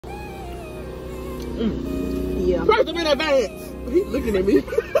Yeah. First, I'm in advance. He's looking at me.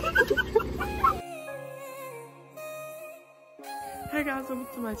 Hey guys, welcome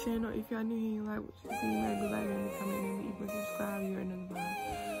to my channel. If y'all new here, you like what you see, maybe like and comment and leave a subscribe. You're another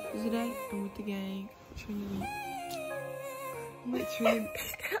vibe. Today, I'm with the gang, Trinity. I'm with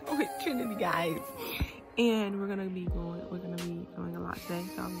Trinity, guys, and we're gonna be doing a lot today.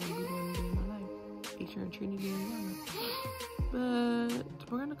 So I'm gonna be doing my life, featuring Trinity Yonna. But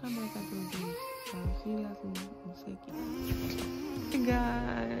we're gonna come back after the games. So see you guys in a second. Hey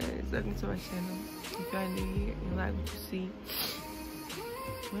guys, welcome to my channel. If y'all new here and like what you see,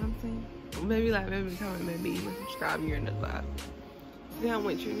 what I'm saying, maybe like, maybe comment, maybe even subscribe. You're in the vibe. Today I'm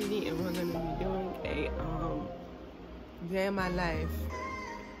with Trinity and we're gonna be doing a day in my life.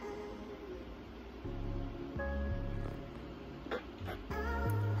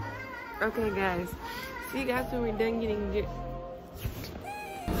 Okay guys, see you guys when we're done getting it.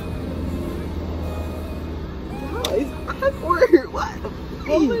 Oh, it's awkward. What?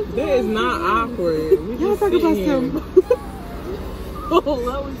 That is not awkward. Y'all talk about some. Oh,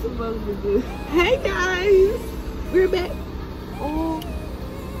 what we supposed to do? Hey guys, we're back. Oh,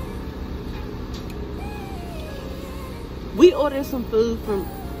 we ordered some food from.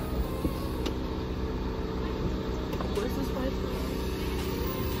 What's this place?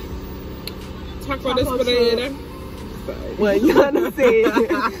 Taco Desperado. What Yonna said.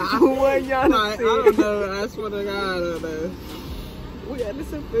 What Yonna said. I don't know. I swear to God, I don't know. We got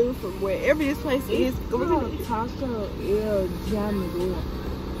some food from wherever this place is. We're gonna Taco El Jamaica.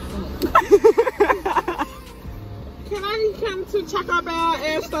 Can I come to Taco Bell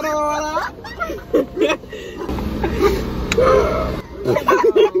instead of order?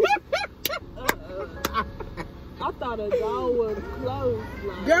 I thought a door was closed.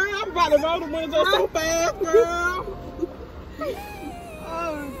 Like. Girl, I'm about to roll the windows up so fast, girl.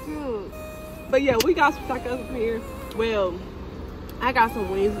 Oh, dude. But yeah, we got some tacos up here. Well, I got some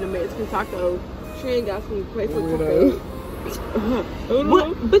wings in the Mexican taco. Trin got some place for tacos.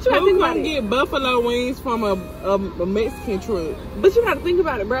 But you gotta think about it. Get buffalo wings from a Mexican truck. But you gotta think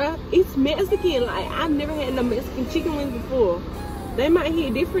about it, bruh. It's Mexican. Like, I've never had no Mexican chicken wings before. They might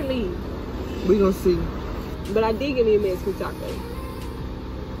hit differently. We gonna see. But I did get me a Mexican taco.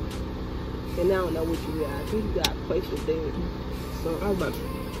 And I don't know what you got. I think you got places there. So I was about to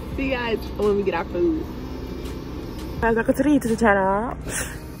see you guys when we get our food. Guys, welcome to the YouTube channel.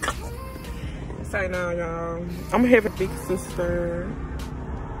 Say now, y'all. I'm here with big sister.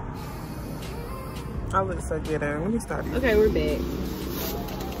 I look so good. Let me start it. Okay, we're back.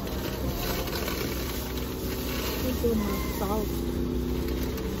 Let's do my sauce.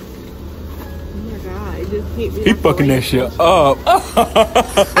 Oh my God, it just hit me. He fucking that shit up.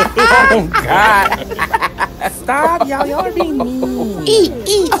 Oh God. Stop, y'all. Y'all are being mean. Eat.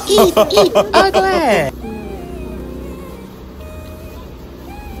 Ugly.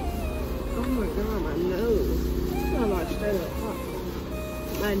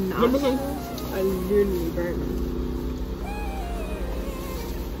 My nostrils are literally burning.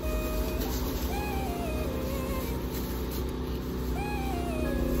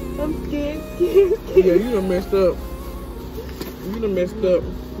 I'm scared. Yeah, you done messed up. You done messed up.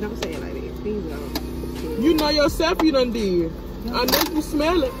 Don't say it like that. Please don't. You know yourself you done did. I know you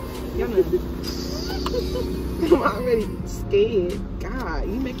smell it. Y'all know. I'm already scared. God,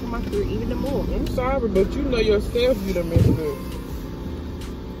 you making my food even more. I'm sorry, but you know yourself you done messed up.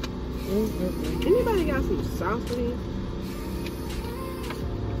 Anybody got some sauce for this?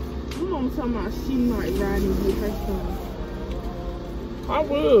 My mom talking about she might ride and get her son. I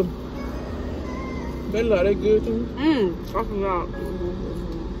would. They love that good too. I forgot.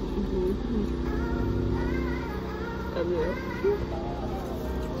 Yeah.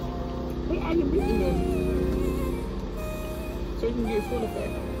 What are you eating them? So you can get full of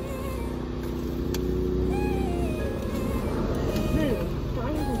fat.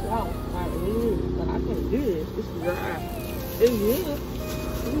 But I can't do this. It's dry. It's good.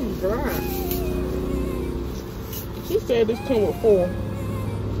 It's dry. She said this come with 4.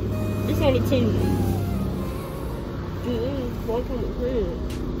 It's only 2. One come with 3.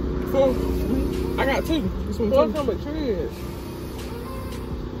 4. I got 2. This one 4 come with 3.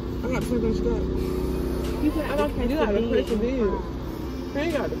 I got 2 in Scott. You said I don't you got the place of this.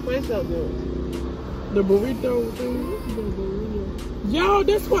 You got the place out there. The burrito thing. The burrito. Yo,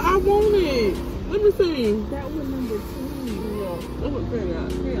 that's what I wanted. Let me see. That was number 2. Yeah, that's what Craig got.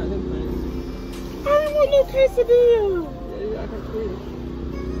 Craig got them things. I didn't want no quesadilla. Yeah, I got quesadilla.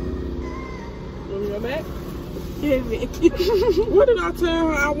 You want me to go back? Yeah, what did I tell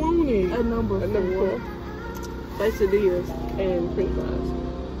her I wanted? A number 4. Quesadillas and french fries.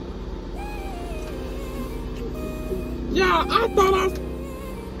 Yeah, I thought I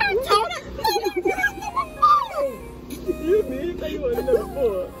told her. You did say you wanted number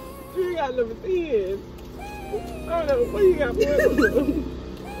 4. You got number 10. I don't know what you got for.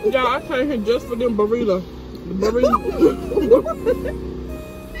 Yeah, I came here just for them burritos. The burrito.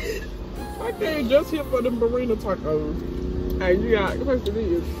 I came just here for them burrito tacos. Hey, you got the question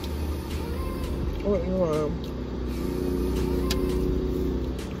is. What you want?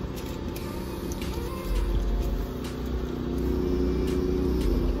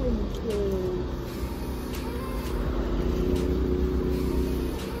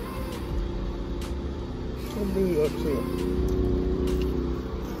 I'll be up here.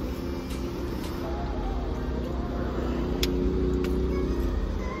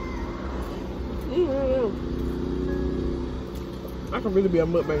 I can really be a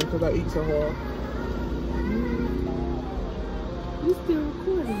mukbang because I eat so hard. You still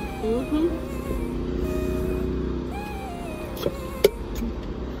recording?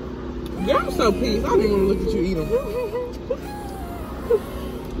 Yeah, I'm so pissed. I don't even want to look at you eat them.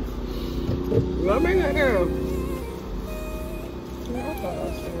 Let me that down. Yeah, I thought I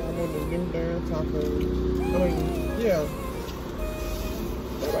said I wanted them damn tacos. I mean, yeah.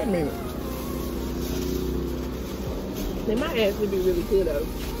 Hey, wait a minute. They might actually be really good though,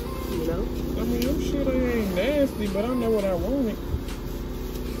 you know? I mean, I'm sure they ain't nasty, but I know what I wanted.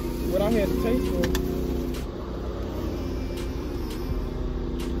 What I had to taste for.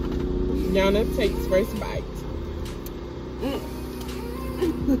 Yana takes first bite.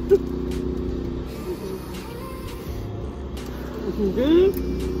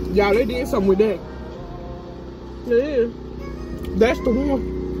 Y'all, they did something with that. Yeah. That's the one.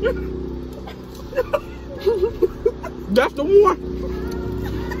 That's the one.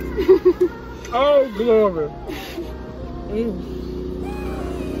 Oh, glory. You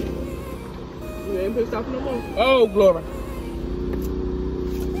ain't pissed off no more? Oh, glory.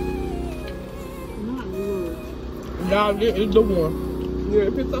 Not good. Y'all, this is the one. You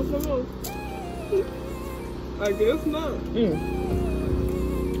ain't pissed off no more? I guess not.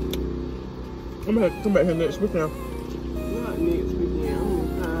 I'm gonna have to come back here next week now. Not next weekend.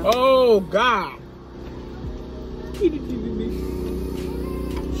 I'm gonna Oh, God. TBB.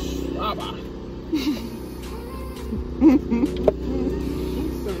 Bye-bye.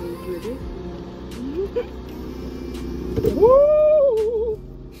 Woo!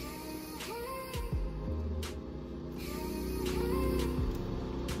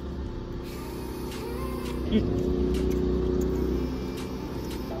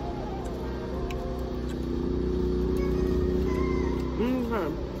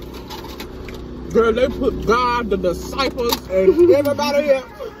 Girl, they put God, the disciples, and everybody else.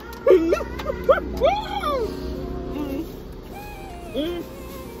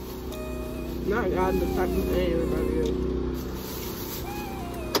 Not God, the disciples, and everybody else.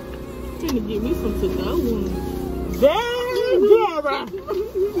 I'm gonna give me some to-go ones. Damn, Dora!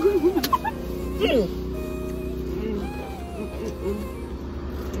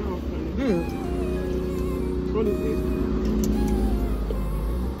 What is this?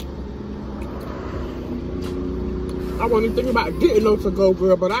 I wasn't even thinking about getting no to-go,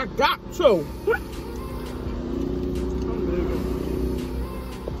 girl, but I got to.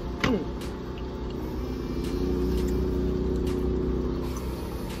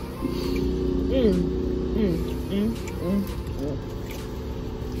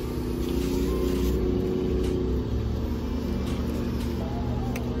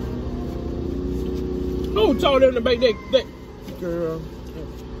 Who told them to make that girl?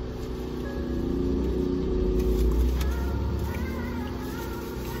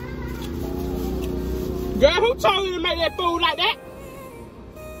 Girl, who told you to make that food like that?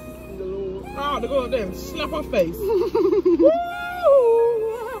 The Lord. Oh, to go up there and slap her face. Woo!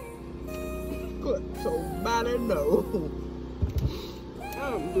 Good, somebody know.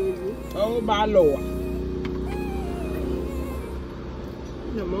 I'm busy. Oh, my Lord.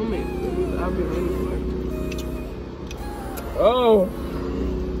 The moment I've been anyway. Oh,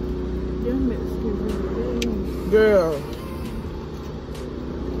 Your Mexican really girl.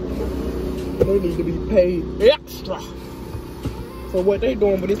 They need to be paid extra for what they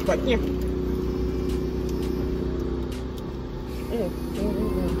doing with this right here.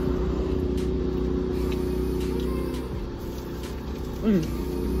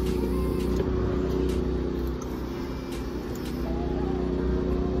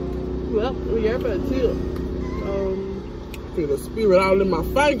 Well, we got about tip. Feel the spirit all in my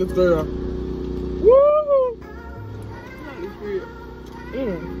fingers, girl. Woo! Not the spirit.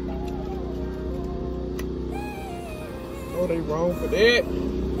 Oh, they wrong for that.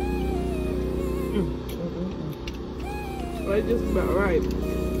 it's just about right.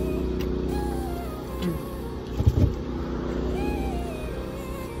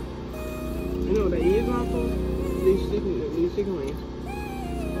 You know what that is also? These chicken wings.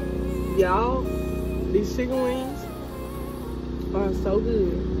 Y'all, these chicken wings are so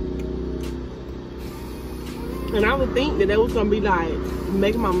good. And I would think that was gonna be like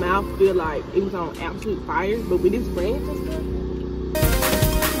making my mouth feel like it was on absolute fire, but with this ranch and stuff.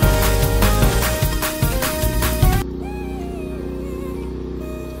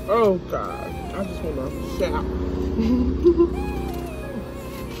 Oh God, I just want to shout.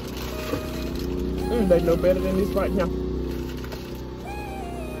 They know better than this right now.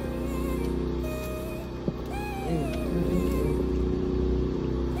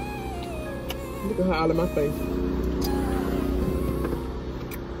 Look at her all in my face.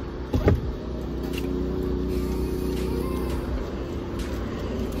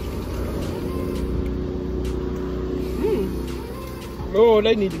 Oh,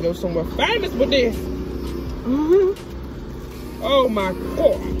 they need to go somewhere famous with this. Oh my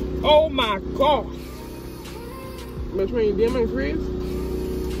God. Oh my God. Between them and Chris.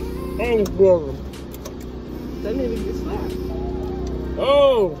 Oh, brother. They need to get slapped.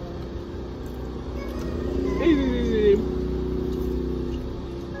 Oh.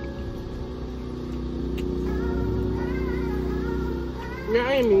 Yeah,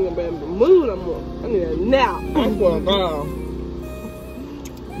 I ain't even gonna be able to move no more. I need a nap. I swear to God.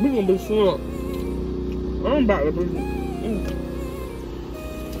 We gonna do shrimp. I'm about to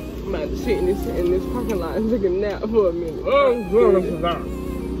I'm about to sit in this parking lot and take a nap for a minute. Oh, God, that's a lot.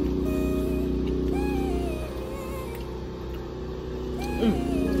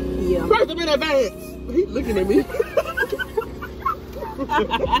 Yeah. First of in advance. He's looking at me.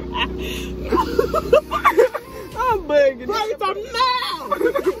 I'm begging. First of now.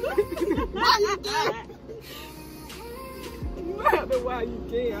 Why you doing? Why you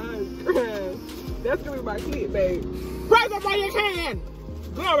can, I'm crying. That's gonna be my clip, babe. Praise up while you can!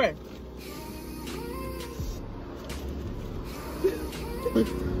 Glory!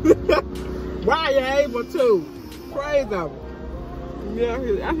 Why are you able to? Praise them. Yeah,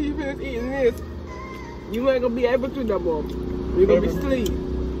 after you finish eating this, you ain't gonna be able to no more. You're gonna be asleep.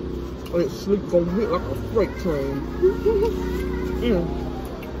 Oh, sleep gonna hit like a freight train.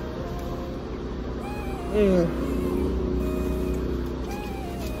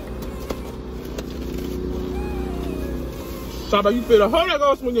 Shadow, you feel the Holy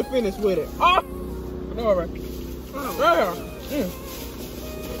Ghost when you're finished with it. Oh! All right. Oh, yeah.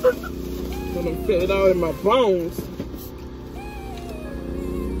 I'm gonna feel it all in my bones.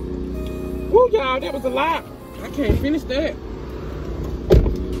 Woo, y'all, that was a lot. I can't finish that.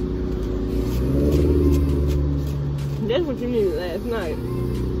 That's what you needed last night.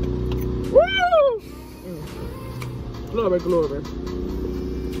 Woo! Glory, glory.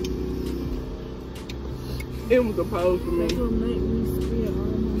 It was supposed to me. That's what made me spend all my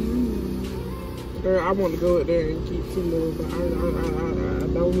money. Girl, I want to go out there and keep some more, but I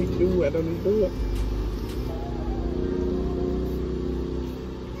don't need to do it. I don't need to do it.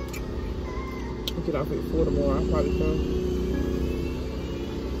 I'll get off at 4 tomorrow. I'll probably come.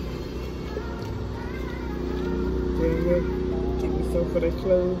 Yeah. Keep me some for their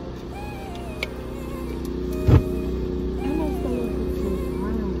clothes.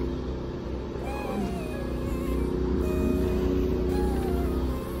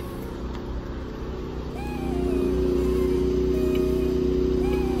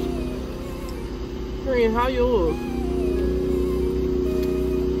 How yours?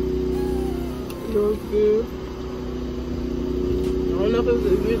 Yours good? I don't know if it's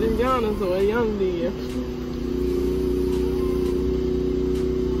as good as Yonna's or Yonna did.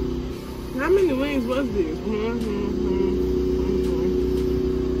 How many wings was this?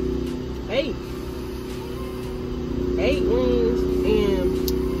 8. 8 wings and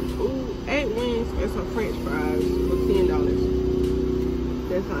 8 wings and some French fries for $10.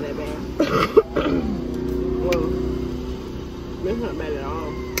 That's not that bad. Well, that's not bad at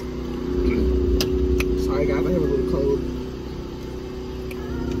all. Sorry guys, I have a little cold.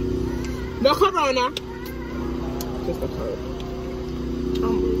 No, come on now. Just a cold.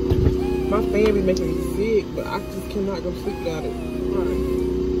 My fan be making me sick, but I just cannot go sleep without it. Right.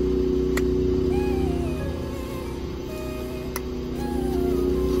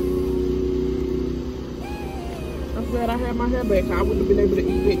 I'm glad I had my hair back. I wouldn't have been able to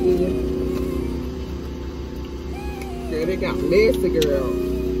eat it good. Girl, they got messy, girl.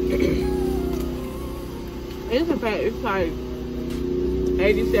 It's in fact, it's like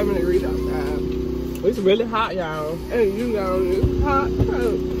 87 degrees outside. It's really hot, y'all. And you know, it's hot.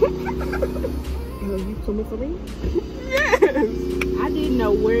 Oh, you coming for me? Yeah.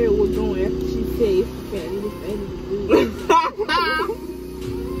 know where it was going after she said it's fatty.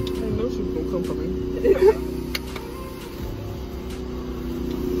 I know she was gonna come for me.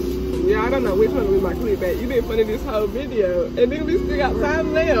 Yeah, I don't know which one was my clickbait. You been funny this whole video, and then we still got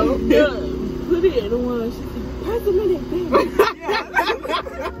time left. Yeah, put it in the one. She said, "Pass a minute, baby." Yeah.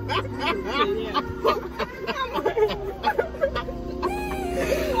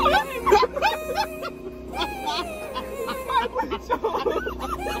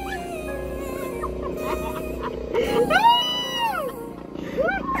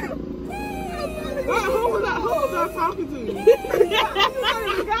 Who was I talking to?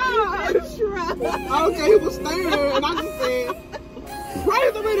 Okay, he was staring, and I just said,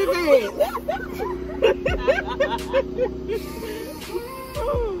 "Praise the minute dance."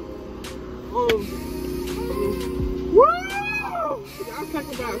 Woo! Y'all talk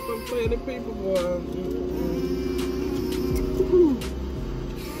about some funny people, boy.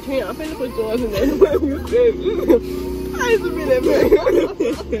 Yeah, I'm finna put yours in there. You said, Praise the minute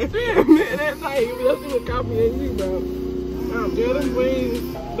dance. Yeah, man, that's how you be. That's what copying you, bro. Yeah, them wings,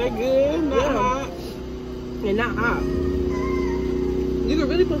 they good, not hot. and not hot. You can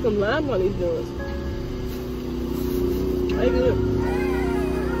really put some lime on these joints. They good.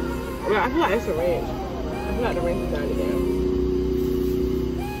 Yeah, I feel like it's a ranch. I feel like the ranch is down it down.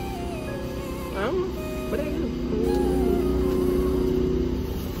 I don't know, but they good.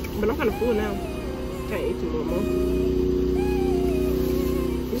 But I'm kind of full now. Can't eat too more.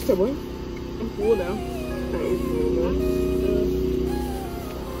 You said what? I'm full now. Can't eat too more.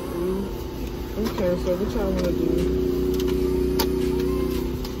 Okay, so what y'all want to do?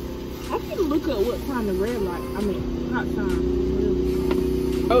 I need to look up what time the red light, hot time.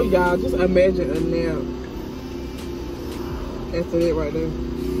 Oh, y'all, just imagine a nap. After that right there.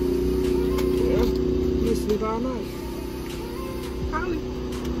 Yeah, you sleep all night. Probably.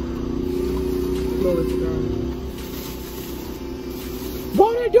 No, let's go.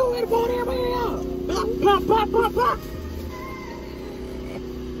 Won't it do it? Won't it be up? Pop, pop, pop, pop.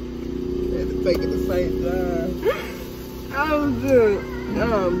 Had to take it the same time. Oh, good.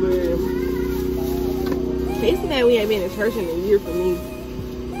 Oh, man. It's that we ain't been in church in a year for me.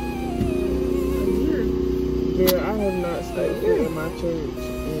 Girl, I have not stayed here in my church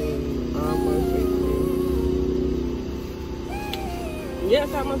in almost 8 years. Yeah,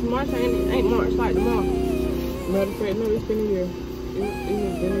 it's almost March. Ain't March, like tomorrow. Matter of fact, no, it's been a year. It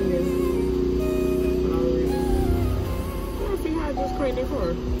has been a year already. I see how I just cranked it for. I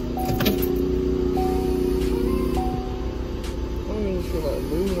don't even feel like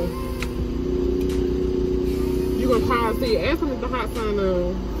moving. You gonna call and see? Ask them if the hot sign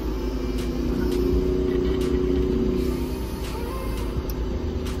on.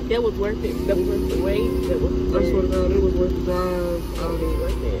 That was worth it. That was worth the wait. That was I swear to God, it was worth the drive. it was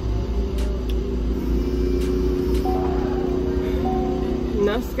worth it.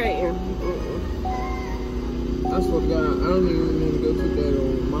 No skating. I swear to God, I don't even want to go to that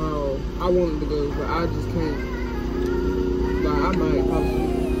mall. I wanted to go, but I just can't. Like, I might probably.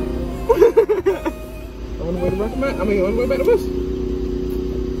 On the way to recommend. On the way back to bus.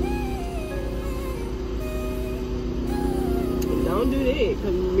 Don't do that,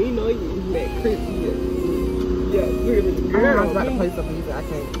 cause me know you that creepy. Yeah, really. I'm about to play something music. I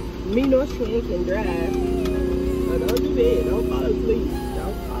can't. Me know she can drive. So don't do that. Don't fall asleep.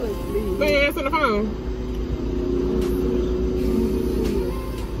 Don't fall asleep. Put your ass on the phone.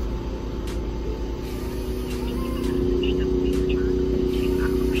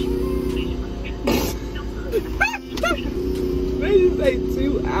 They just say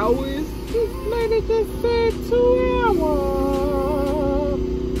 2 hours. This lady just said 2 hours.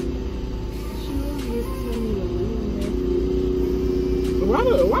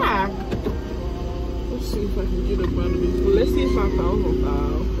 Why? Let's see if I can get up under these. Let's see if my phone will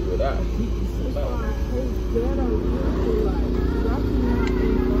fall without heat.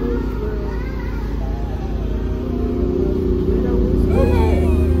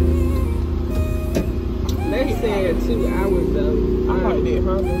 They said 2 hours though. I like that,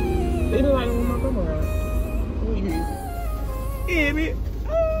 huh? They don't like it when my grandma around. What do you hear? It.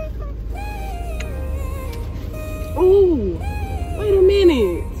 Ooh, wait a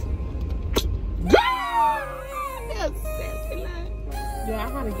minute. Yeah, I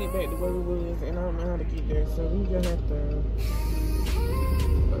gotta get back to where we was, and I don't know how to get there, so we gonna have to.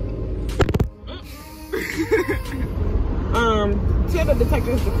 Tell the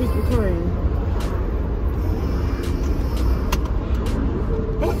detectives the Krispy Kreme.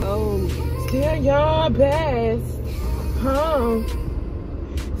 Still your best, huh?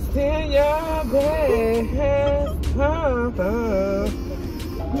 Still your best, huh?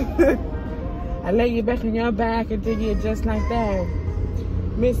 I lay you back on your back and dig it just like that.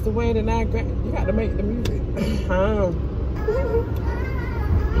 Miss the way that I grab. You got to make the music.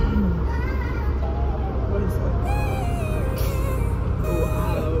 What is that?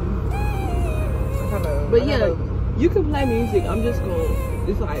 But yeah, you can play music. I'm just going.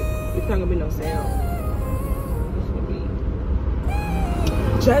 It's like it's not gonna be no sound. It's gonna be.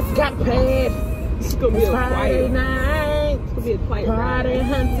 Just got paid. It's gonna be a Friday quiet night. It's gonna be a quiet Party ride.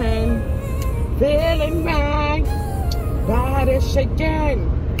 hunting. Feeling right. Body shaking.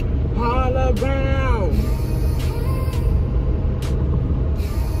 All around.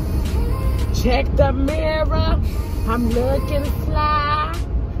 Check the mirror. I'm looking fly.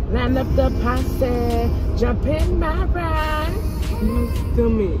 Line up the posse. Jump in my ride. To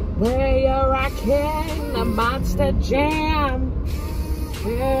me. Where you're rocking the monster jam.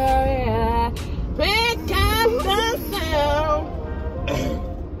 Yeah. Pick up the sound.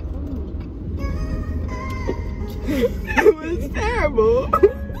 It was terrible.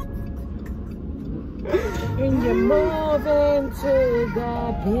 And you're moving to the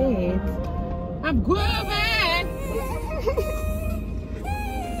beat. I'm grooving.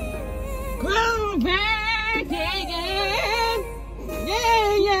 Grooving. Yeah, yeah.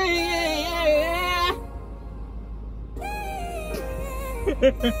 Yeah, yeah, yeah.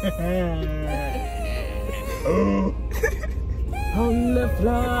 On the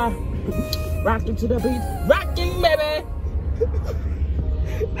floor. Rocking to the beat. Rocking, baby.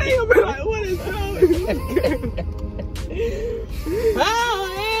 They gonna be like, what is wrong? Oh,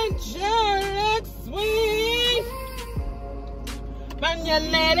 it sure looks sweet. When your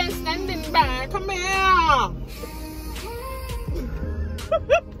lady standing by, come here.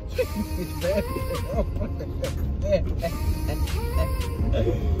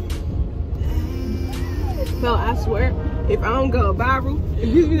 No, I swear, if I don't go viral, if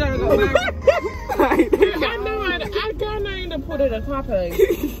this video don't go viral, like, I kinda need to put it in a car place.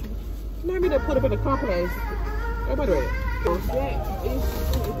 Maybe to put it in a car place. Everybody ready?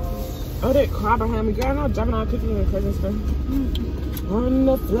 Oh, that car behind me, girl. I'm jumping out cooking and crazy stuff. On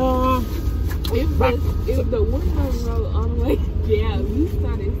the floor. If the window rolled all the way down, you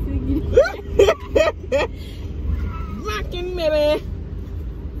started singing. Rockin', baby.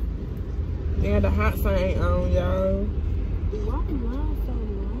 Yeah, the hot sign ain't on, y'all. Why line so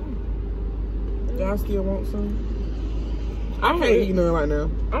long? Y'all still want some? I can't eat none right now.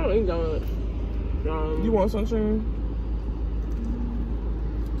 I don't eat donuts. You want some, Sharon?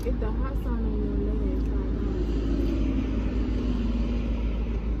 If the hot sign on your leg,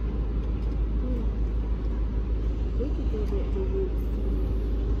 we could go back to roots.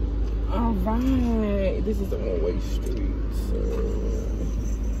 Alright. This is the one-way street, so...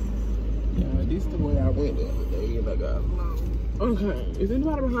 Yeah, this is the way I went the other day and I got lost. Okay. Is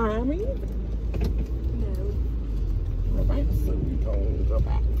anybody behind me? No. Alright, so we gonna go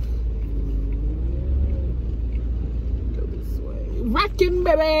back. Go this way. Rockin',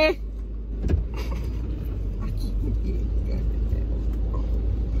 baby!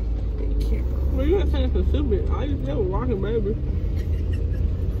 Well, you gotta change the stupid. I used to have a rocking baby.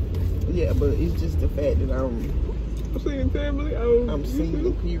 Yeah, but it's just the fact that I'm Singing terribly. Oh, I'm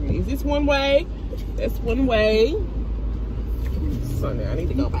single, period. Is this one way? That's one way. So now I need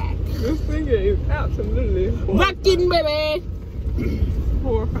to go back. this finger is absolutely Rockin', baby!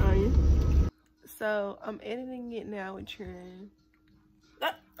 horrifying. So I'm editing it now with Trin.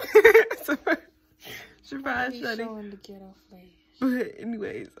 Surprise, Shuddy. Showing the ghetto flash. But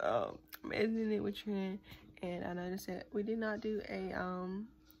anyways, I'm editing it with Trin, and I noticed that we did not do a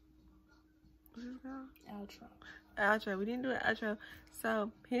what's it called? Outro. We didn't do an outro.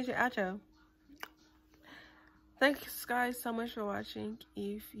 So here's your outro. Thank you guys so much for watching.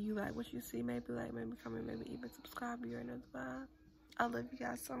 If you like what you see, maybe like, maybe comment, maybe even subscribe. You're another vibe. I love you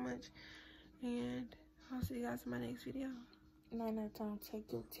guys so much, and I'll see you guys in my next video. Night time,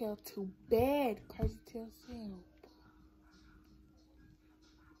 take your tail to bed, crazy tail soon.